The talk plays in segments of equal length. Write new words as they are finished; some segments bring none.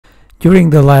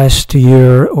During the last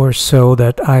year or so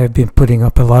that I have been putting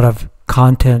up a lot of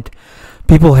content,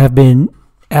 people have been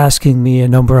asking me a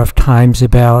number of times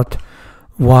about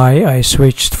why I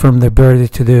switched from the Birdy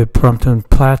to the Brompton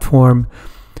platform,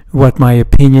 what my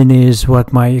opinion is,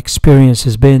 what my experience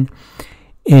has been.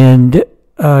 And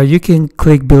you can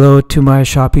click below to my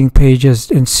shopping pages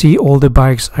and see all the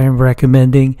bikes I am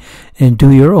recommending and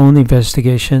do your own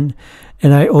investigation.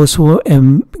 And I also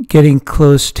am getting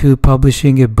close to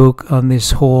publishing a book on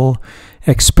this whole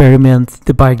experiment,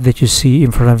 the bike that you see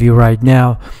in front of you right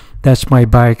now. That's my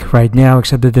bike right now,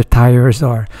 except that the tires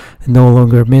are no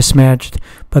longer mismatched.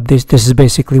 But this is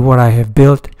basically what I have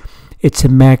built. It's a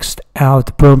maxed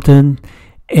out Brompton.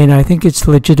 And I think it's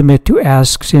legitimate to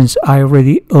ask, since I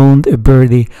already owned a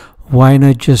Birdy, why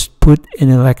not just put an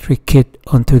electric kit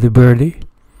onto the Birdy?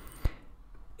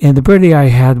 And the Birdy I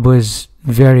had was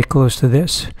very close to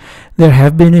this. There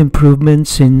have been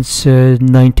improvements since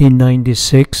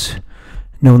 1996.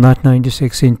 No, not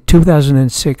 96. In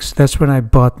 2006, that's when I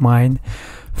bought mine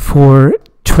for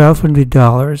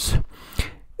 $1,200.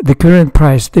 The current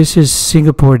price, this is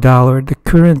Singapore dollar. The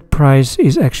current price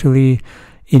is actually,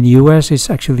 in US, it's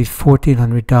actually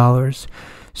 $1,400.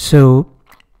 So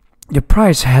the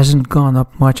price hasn't gone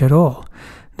up much at all.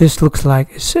 This looks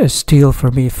like a steal for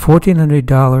me.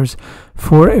 $1,400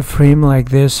 for a frame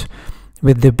like this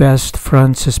with the best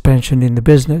front suspension in the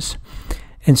business.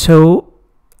 And so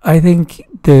I think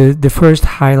the first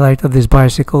highlight of this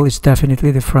bicycle is definitely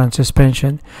the front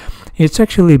suspension. It's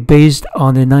actually based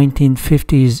on a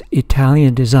 1950s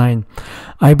Italian design.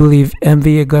 I believe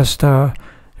MV Agusta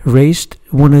raced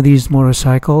one of these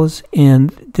motorcycles,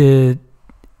 and the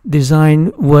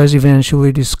design was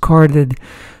eventually discarded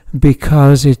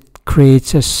because it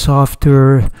creates a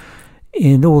softer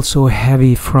and also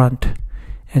heavy front,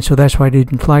 and so that's why I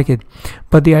didn't like it.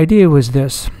 But the idea was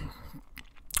this.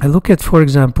 I look at, for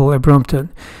example, a Brompton.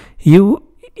 You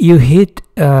hit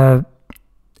a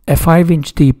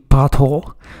 5-inch deep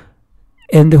pothole,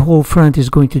 and the whole front is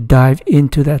going to dive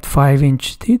into that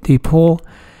 5-inch deep hole.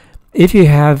 If you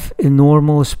have a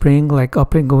normal spring, like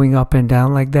going up and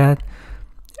down like that,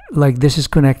 like this is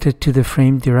connected to the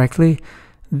frame directly,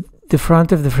 the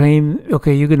front of the frame,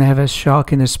 okay, you're going to have a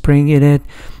shock and a spring in it,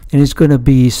 and it's going to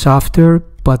be softer,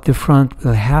 but the front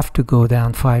will have to go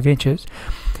down 5 inches.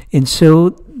 And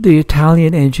so the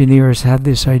Italian engineers had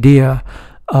this idea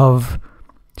of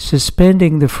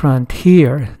suspending the front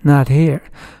here, not here,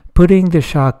 putting the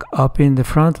shock up in the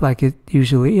front like it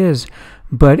usually is,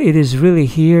 but it is really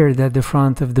here that the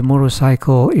front of the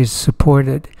motorcycle is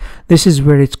supported. This is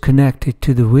where it's connected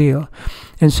to the wheel.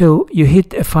 And so you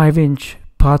hit a 5-inch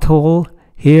pothole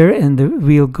here and the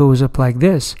wheel goes up like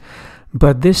this,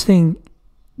 but this thing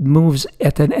moves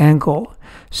at an angle,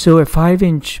 so a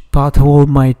 5-inch pothole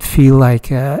might feel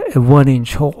like a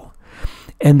 1-inch hole,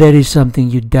 and that is something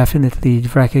you definitely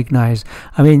recognize.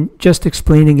 I mean, just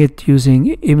explaining it using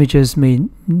images may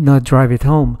not drive it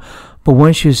home, but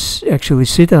once you actually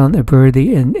sit on a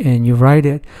Birdy and you ride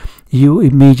it, you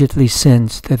immediately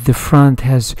sense that the front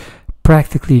has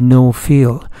practically no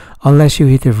feel, unless you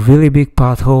hit a really big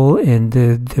pothole and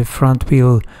the front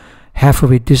wheel, half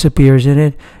of it disappears in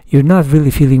it. You're not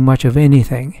really feeling much of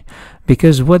anything,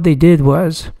 because what they did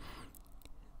was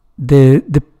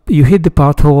you hit the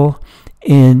pothole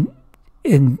and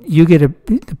you get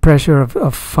the pressure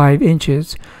of 5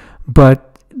 inches,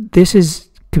 but this is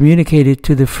communicated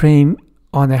to the frame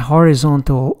on a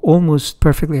horizontal, almost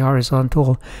perfectly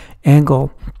horizontal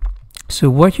angle. So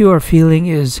what you are feeling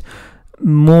is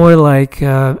more like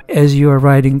as you are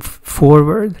riding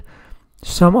forward,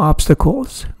 some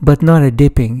obstacles, but not a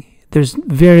dipping. There's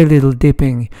very little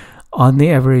dipping on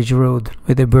the average road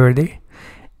with a Birdy.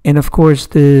 And of course,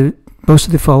 most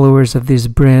of the followers of this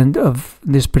brand, of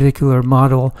this particular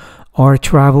model, are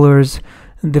travelers.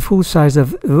 The full size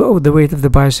of the weight of the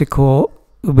bicycle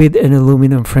with an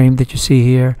aluminum frame that you see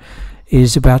here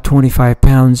is about 25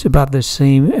 pounds, about the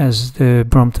same as the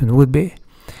Brompton would be.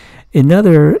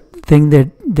 Another thing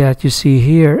that you see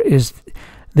here is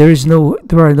there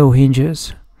are no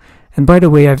hinges. And by the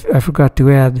way, I forgot to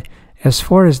add, as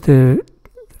far as the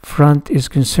front is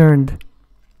concerned,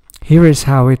 here is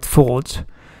how it folds.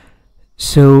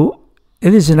 So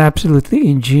it is an absolutely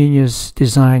ingenious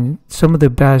design, some of the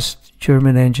best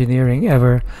German engineering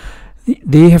ever.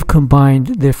 They have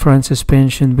combined the front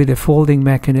suspension with a folding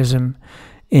mechanism,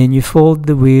 and you fold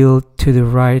the wheel to the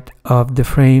right of the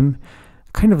frame,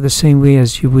 kind of the same way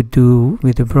as you would do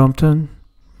with the Brompton.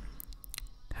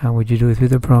 How would you do it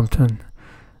with the Brompton?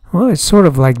 Well, it's sort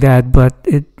of like that, but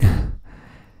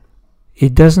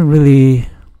it doesn't really.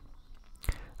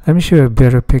 Let me show you a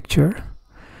better picture.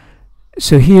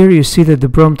 So here you see that the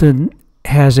Brompton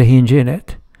has a hinge in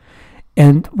it.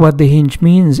 And what the hinge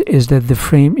means is that the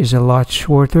frame is a lot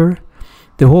shorter.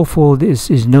 The whole fold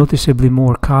is noticeably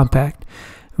more compact.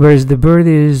 Whereas the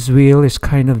Birdy's wheel is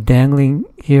kind of dangling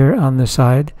here on the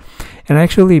side. And I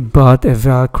actually bought a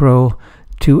Velcro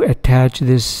to attach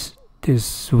this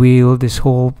wheel, this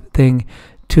whole thing,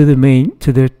 to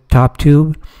the top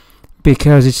tube,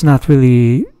 because it's not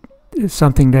really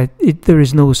something that there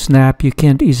is no snap. You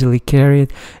can't easily carry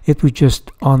it. It would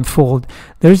just unfold.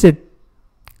 There's a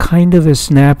kind of a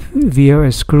snap via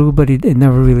a screw, but it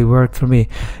never really worked for me.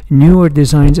 Newer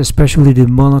designs, especially the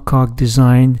monocoque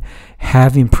design,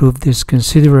 have improved this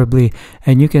considerably,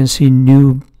 and you can see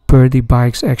new Birdy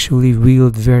bikes actually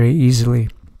wheeled very easily.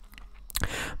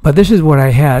 But this is what I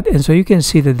had, and so you can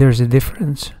see that there's a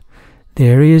difference.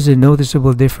 There is a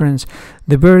noticeable difference.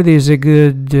 The Birdy is a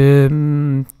good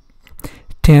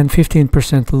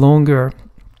 10-15% longer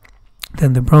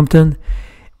than the Brompton,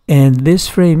 and this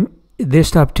frame,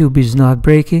 this top tube is not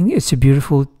breaking. It's a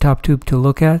beautiful top tube to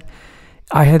look at.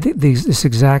 I had this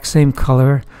exact same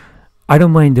color. I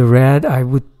don't mind the red. I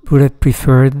would have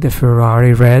preferred the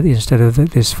Ferrari red instead of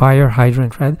this fire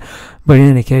hydrant red, but in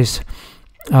any case,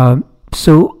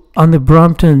 so on the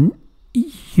Brompton,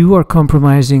 you are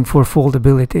compromising for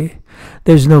foldability.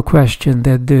 There's no question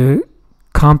that the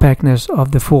compactness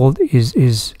of the fold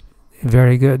is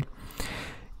very good.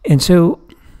 And so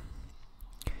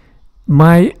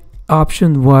my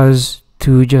option was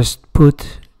to just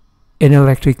put an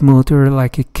electric motor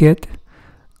like a kit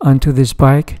onto this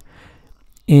bike,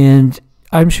 and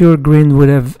I'm sure Grin would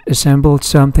have assembled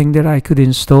something that I could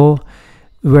install,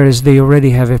 whereas they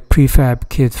already have a prefab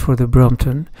kit for the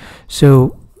Brompton.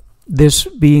 So this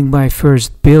being my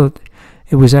first build,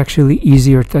 it was actually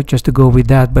easier just to go with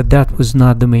that, but that was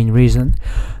not the main reason.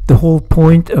 The whole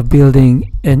point of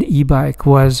building an e-bike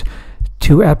was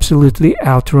to absolutely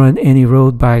outrun any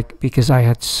road bike, because I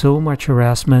had so much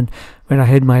harassment when I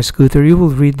had my scooter. You will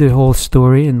read the whole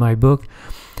story in my book.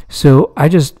 So I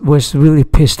just was really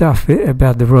pissed off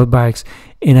about the road bikes,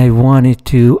 and I wanted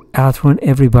to outrun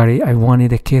everybody. I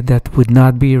wanted a kit that would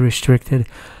not be restricted.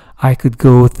 I could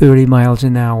go 30 miles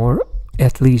an hour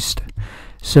at least.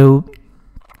 So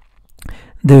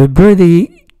the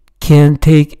Birdy can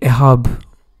take a hub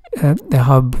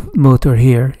motor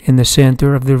here in the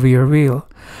center of the rear wheel.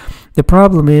 The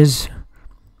problem is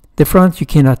the front you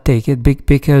cannot take it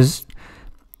because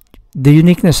the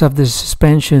uniqueness of the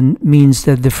suspension means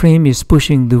that the frame is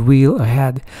pushing the wheel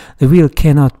ahead. The wheel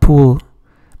cannot pull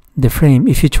the frame.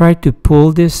 If you try to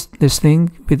pull this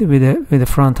thing with a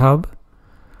front hub,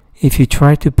 if you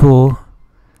try to pull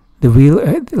the wheel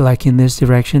like in this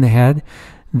direction ahead,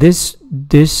 this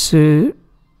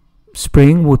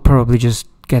spring would probably just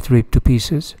get ripped to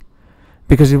pieces,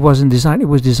 because it wasn't designed. It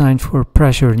was designed for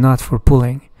pressure, not for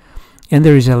pulling. And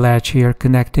there is a latch here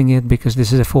connecting it, because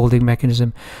this is a folding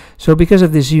mechanism. So because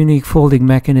of this unique folding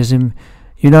mechanism,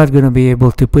 you're not going to be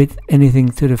able to put anything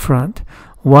to the front.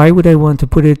 Why would I want to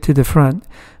put it to the front?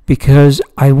 Because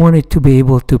I wanted to be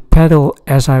able to pedal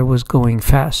as I was going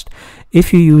fast.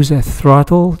 If you use a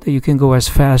throttle, you can go as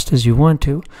fast as you want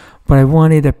to, but I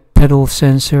wanted a pedal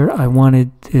sensor. I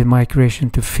wanted my creation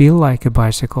to feel like a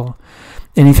bicycle.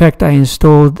 And in fact, I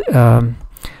installed a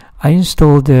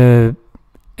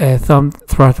thumb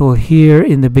throttle here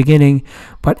in the beginning,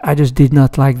 but I just did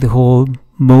not like the whole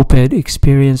moped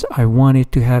experience. I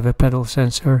wanted to have a pedal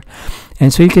sensor,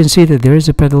 and so you can see that there is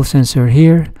a pedal sensor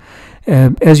here.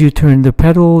 As you turn the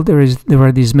pedal, there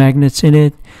are these magnets in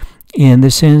it, and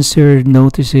the sensor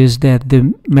notices that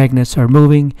the magnets are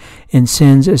moving and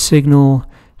sends a signal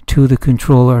to the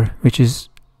controller, which is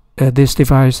this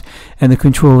device, and the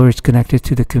controller is connected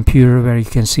to the computer where you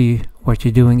can see what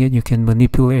you're doing and you can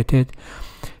manipulate it.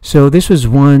 So this was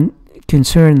one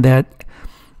concern, that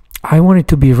I wanted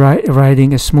to be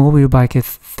riding a small wheel bike at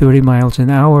 30 miles an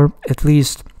hour at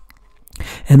least,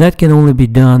 and that can only be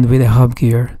done with a hub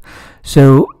gear.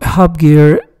 So hub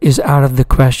gear is out of the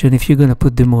question if you're going to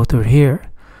put the motor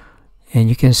here. And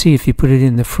you can see if you put it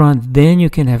in the front, then you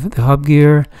can have the hub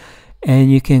gear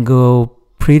and you can go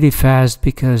pretty fast,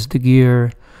 because the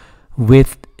gear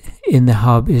width in the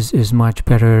hub is much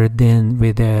better than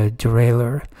with a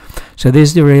derailleur. So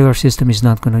this derailleur system is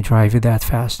not going to drive you that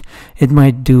fast. It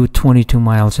might do 22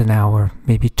 miles an hour,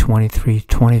 maybe 23,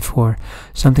 24,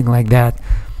 something like that.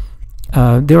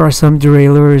 There are some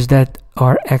derailleurs that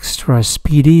are extra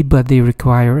speedy, but they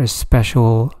require a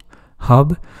special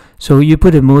hub. So you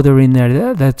put a motor in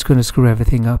there, that's going to screw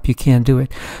everything up. You can't do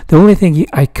it. The only thing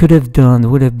I could have done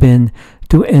would have been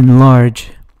to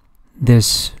enlarge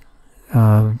this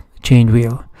chain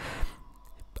wheel.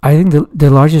 I think the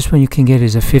largest one you can get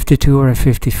is a 52 or a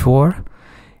 54,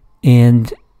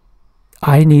 and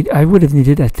I would have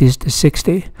needed at least a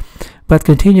 60. But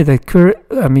continue that.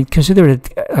 Consider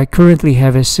that I currently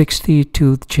have a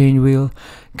 60-tooth chain wheel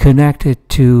connected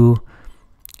to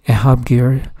a hub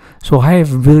gear, so I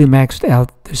have really maxed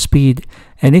out the speed.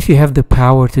 And if you have the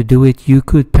power to do it, you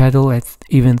could pedal at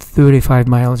even 35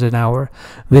 miles an hour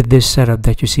with this setup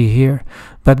that you see here.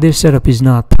 But this setup is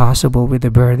not possible with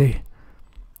the Birdy.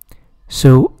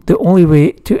 So the only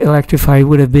way to electrify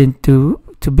would have been to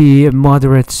be a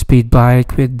moderate speed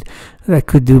bike that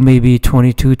could do maybe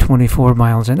 22, 24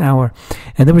 miles an hour.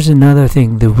 And there was another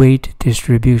thing, the weight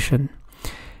distribution.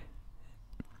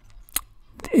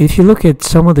 If you look at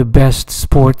some of the best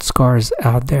sports cars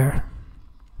out there,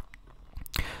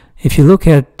 if you look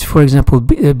at, for example,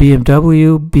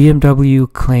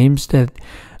 BMW claims that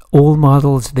all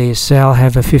models they sell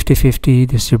have a 50-50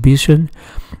 distribution.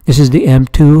 This is the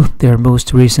M2, their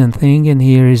most recent thing, and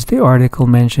here is the article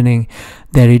mentioning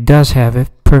that it does have a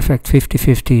perfect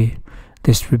 50-50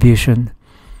 distribution.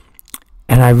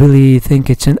 And I really think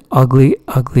it's an ugly,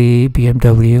 ugly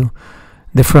BMW.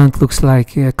 The front looks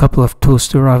like a couple of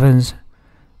toaster ovens,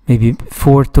 maybe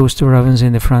 4 toaster ovens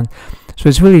in the front. So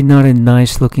it's really not a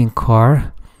nice looking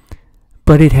car,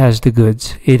 but it has the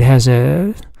goods. It has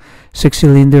a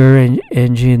 6-cylinder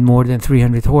engine, more than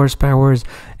 300 horsepower,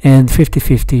 and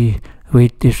 50-50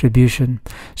 weight distribution.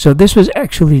 So this was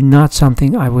actually not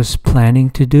something I was planning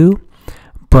to do,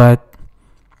 but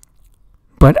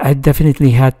I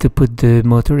definitely had to put the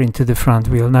motor into the front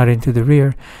wheel, not into the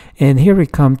rear. And here we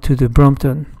come to the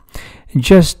Brompton.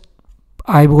 Just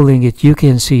eyeballing it, you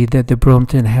can see that the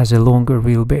Brompton has a longer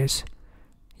wheelbase.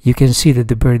 You can see that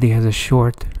the Birdy has a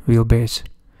short wheelbase.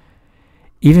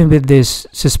 Even with this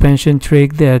suspension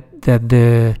trick, that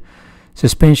the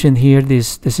suspension here,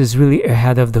 this is really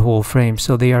ahead of the whole frame,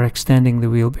 so they are extending the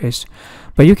wheelbase.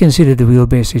 But you can see that the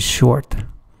wheelbase is short.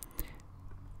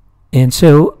 And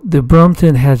so the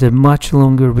Brompton has a much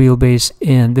longer wheelbase,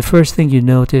 and the first thing you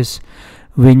notice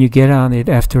when you get on it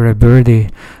after a Birdy,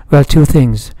 well, 2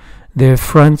 things. The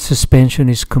front suspension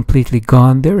is completely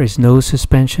gone. There is no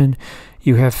suspension.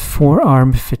 You have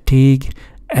forearm fatigue,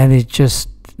 and it just,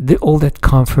 all that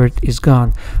comfort is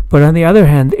gone. But on the other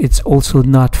hand, it's also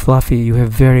not fluffy. You have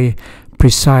very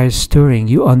precise steering.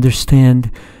 You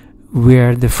understand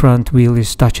where the front wheel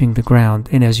is touching the ground,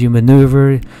 and as you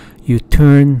maneuver, you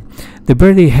turn. The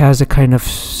Birdy has a kind of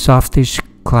softish,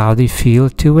 cloudy feel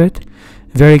to it.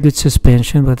 Very good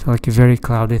suspension, but like a very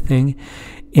cloudy thing.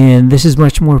 And this is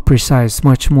much more precise,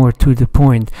 much more to the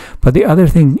point. But the other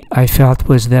thing I felt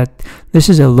was that this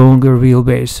is a longer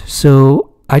wheelbase.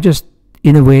 So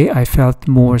in a way, I felt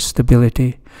more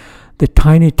stability. The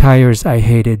tiny tires I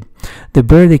hated. The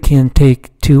Birdy can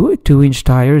take 2-inch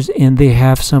tires, and they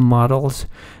have some models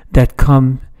that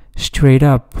come straight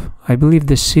up. I believe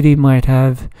the City might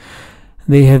have.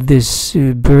 They have this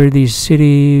Birdy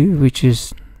City, which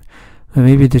is,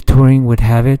 maybe the Touring would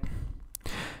have it.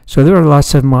 So there are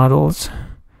lots of models.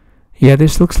 Yeah,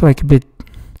 this looks like a bit,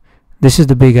 this is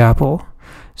the Big Apple.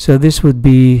 So this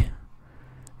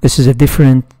is a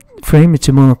different frame. It's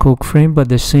a monocoque frame, but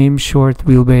the same short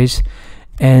wheelbase.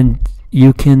 And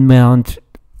you can mount,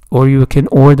 or you can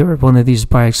order one of these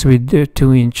bikes with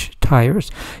 2-inch tires.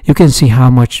 You can see how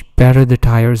much better the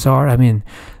tires are. I mean,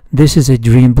 this is a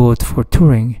dream boat for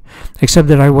touring, except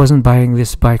that I wasn't buying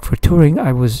this bike for touring.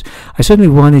 I certainly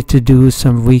wanted to do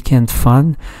some weekend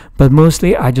fun, but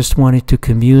mostly I just wanted to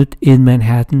commute in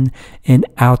Manhattan and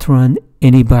outrun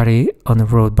anybody on a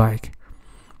road bike.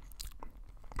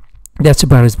 That's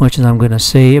about as much as I'm going to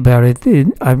say about it.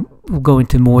 I will go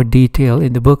into more detail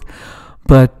in the book,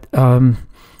 but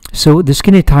so the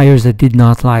skinny tires I did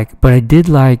not like, but I did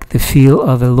like the feel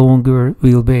of a longer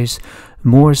wheelbase,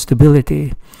 more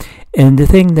stability. And the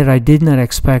thing that I did not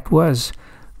expect was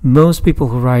most people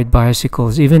who ride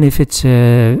bicycles, even if it's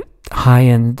a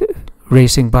high-end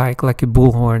racing bike like a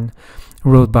Bullhorn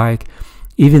road bike,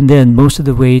 even then most of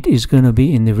the weight is going to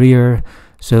be in the rear.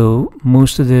 So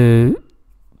most of the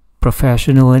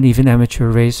professional and even amateur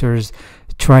racers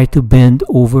try to bend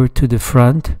over to the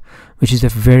front, which is a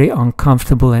very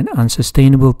uncomfortable and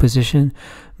unsustainable position,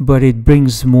 but it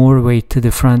brings more weight to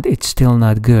the front. It's still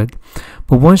not good.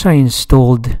 But once I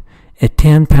installed a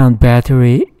 10-pound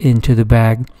battery into the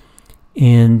bag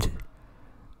and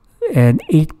an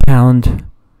 8-pound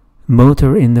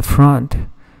motor in the front,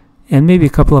 and maybe a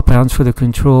couple of pounds for the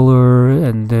controller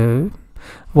and the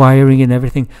wiring and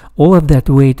everything, all of that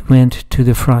weight went to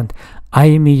the front. I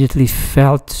immediately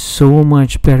felt so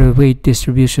much better weight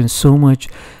distribution, so much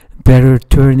better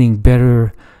turning,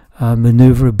 better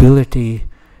maneuverability.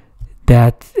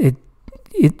 that it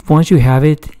once you have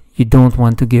it, you don't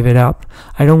want to give it up.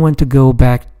 I don't want to go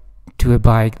back to a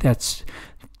bike that's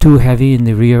too heavy in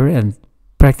the rear and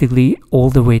practically all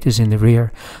the weight is in the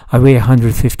rear. I weigh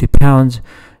 150 pounds.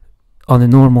 On a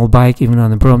normal bike, even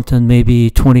on a Brompton, maybe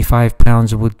 25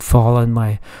 pounds would fall on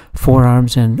my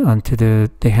forearms and onto the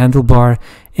handlebar,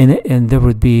 and there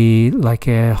would be like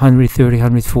 130,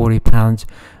 140 pounds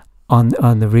on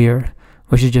the rear,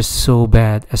 which is just so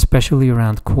bad, especially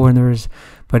around corners,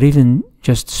 but even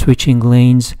just switching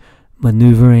lanes,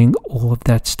 maneuvering, all of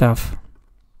that stuff.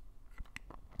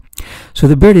 So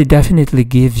the Birdy definitely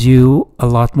gives you a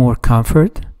lot more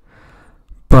comfort,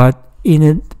 but in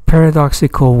a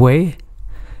paradoxical way.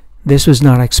 This was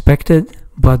not expected,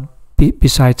 but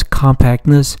besides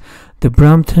compactness, the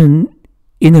Brompton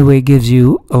in a way gives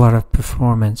you a lot of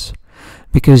performance,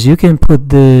 because you can put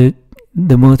the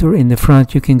motor in the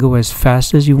front, you can go as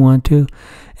fast as you want to,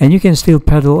 and you can still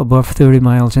pedal above 30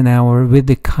 miles an hour with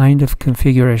the kind of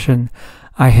configuration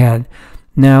I had.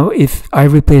 Now, if I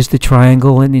replaced the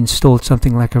triangle and installed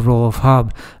something like a roll-off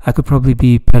hub, I could probably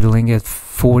be pedaling at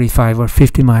 45 or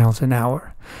 50 miles an hour.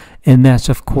 And that's,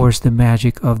 of course, the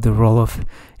magic of the roll-off,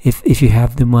 if you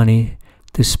have the money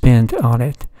to spend on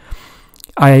it.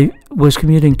 I was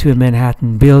commuting to a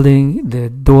Manhattan building. The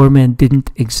doorman didn't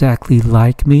exactly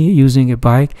like me using a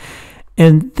bike.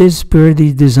 And this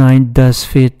Birdy design does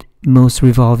fit most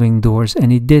revolving doors.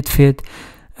 And it did fit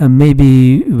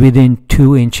maybe within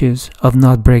 2 inches of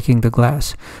not breaking the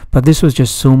glass. But this was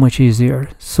just so much easier.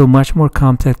 So much more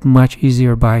compact, much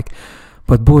easier bike.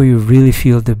 But boy, you really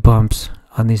feel the bumps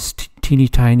on these teeny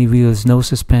tiny wheels, no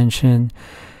suspension,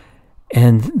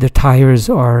 and the tires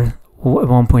are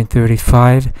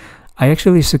 1.35. I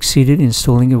actually succeeded succeeded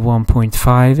installing a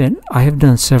 1.5, and I have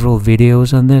done several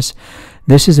videos on this.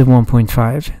 This is a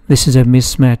 1.5. This is a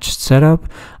mismatched setup.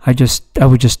 I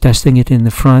was just testing it in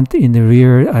the front. In the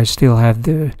rear, I still have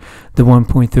the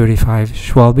 1.35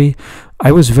 Schwalbe.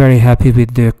 I was very happy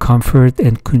with the comfort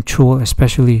and control,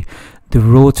 especially the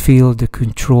road feel, the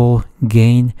control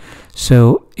gain.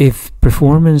 So if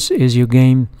performance is your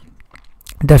game,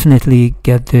 definitely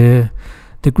get the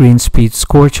Green Speed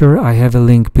Scorcher. I have a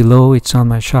link below. It's on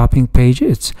my shopping page.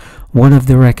 It's one of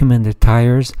the recommended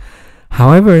tires.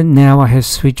 However, now I have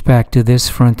switched back to this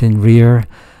front and rear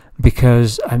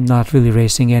because I'm not really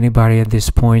racing anybody at this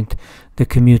point. The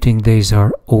commuting days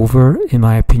are over, in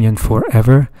my opinion,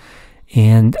 forever.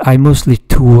 And I mostly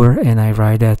tour and I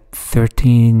ride at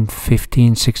 13,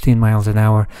 15, 16 miles an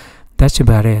hour. That's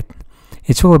about it.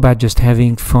 It's all about just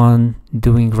having fun,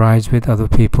 doing rides with other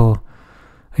people.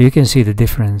 You can see the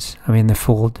difference, I mean the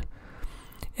fold.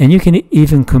 And you can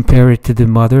even compare it to the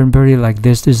modern Birdy, like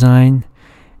this design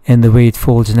and the way it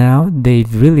folds now.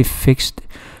 They've really fixed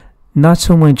not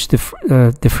so much the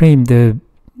frame, the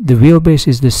wheelbase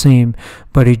is the same,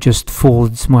 but it just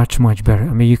folds much better.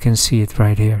 I mean, you can see it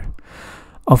right here.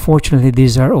 Unfortunately,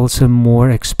 these are also more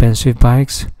expensive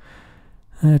bikes.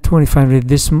 2,500.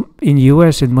 This in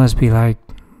US it must be like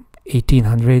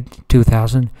 1,800,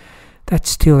 2,000. That's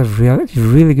still a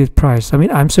really good price. I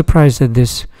mean, I'm surprised at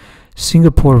this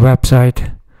Singapore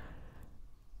website,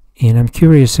 and I'm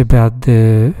curious about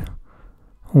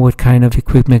what kind of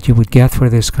equipment you would get for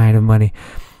this kind of money.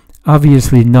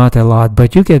 Obviously, not a lot,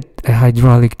 but you get a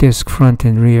hydraulic disc front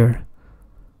and rear,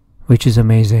 which is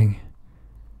amazing.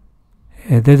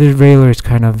 The derailleur is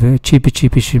kind of cheapy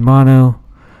Shimano,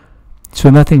 so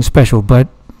nothing special. But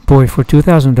boy, for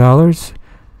 $2,000,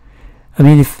 I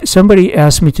mean, if somebody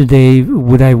asked me today,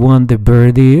 would I want the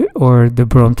Birdy or the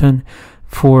Brompton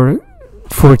for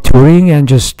touring and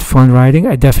just fun riding,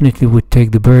 I definitely would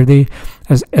take the Birdy,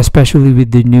 especially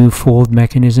with the new fold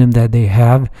mechanism that they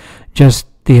have. Just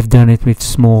they have done it with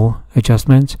small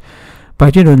adjustments.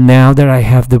 But you know, now that I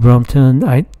have the Brompton,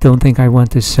 I don't think I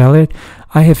want to sell it.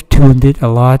 I have tuned it a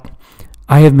lot.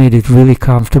 I have made it really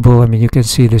comfortable. I mean, you can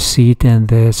see the seat and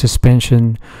the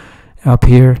suspension up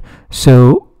here.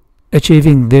 So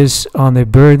achieving this on a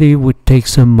Birdy would take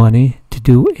some money to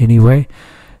do anyway.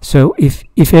 So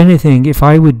if anything, if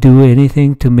I would do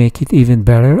anything to make it even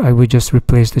better, I would just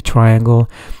replace the triangle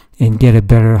and get a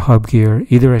better hub gear,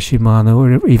 either a Shimano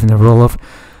or even a roll-off,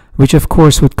 which of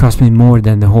course would cost me more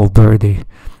than the whole Birdy.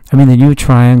 I mean, the new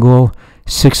triangle,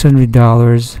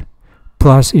 $600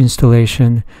 plus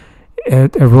installation, a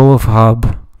roll-off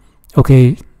hub,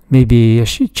 okay, maybe a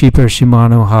cheaper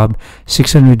Shimano hub,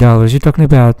 $600. You're talking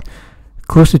about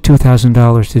close to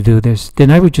 $2,000 to do this.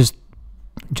 Then I would just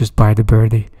buy the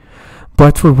Birdy.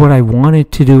 But for what I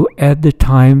wanted to do at the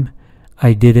time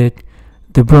I did it,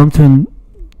 the Brompton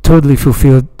totally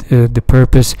fulfilled the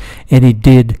purpose, and it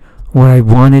did what I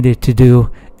wanted it to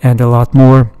do and a lot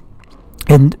more.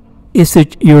 And if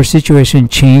your situation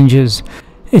changes,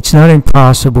 it's not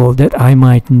impossible that I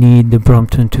might need the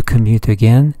Brompton to commute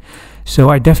again. So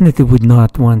I definitely would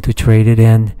not want to trade it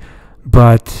in,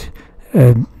 but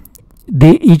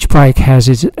each bike has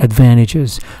its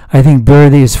advantages. I think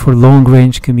Birdy is for long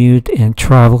range commute and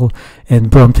travel, and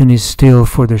Brompton is still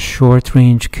for the short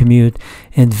range commute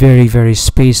and very, very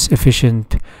space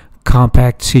efficient,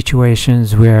 compact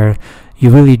situations where you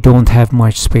really don't have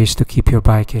much space to keep your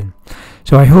bike in.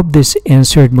 So I hope this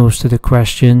answered most of the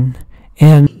question,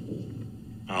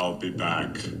 and I'll be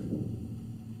back.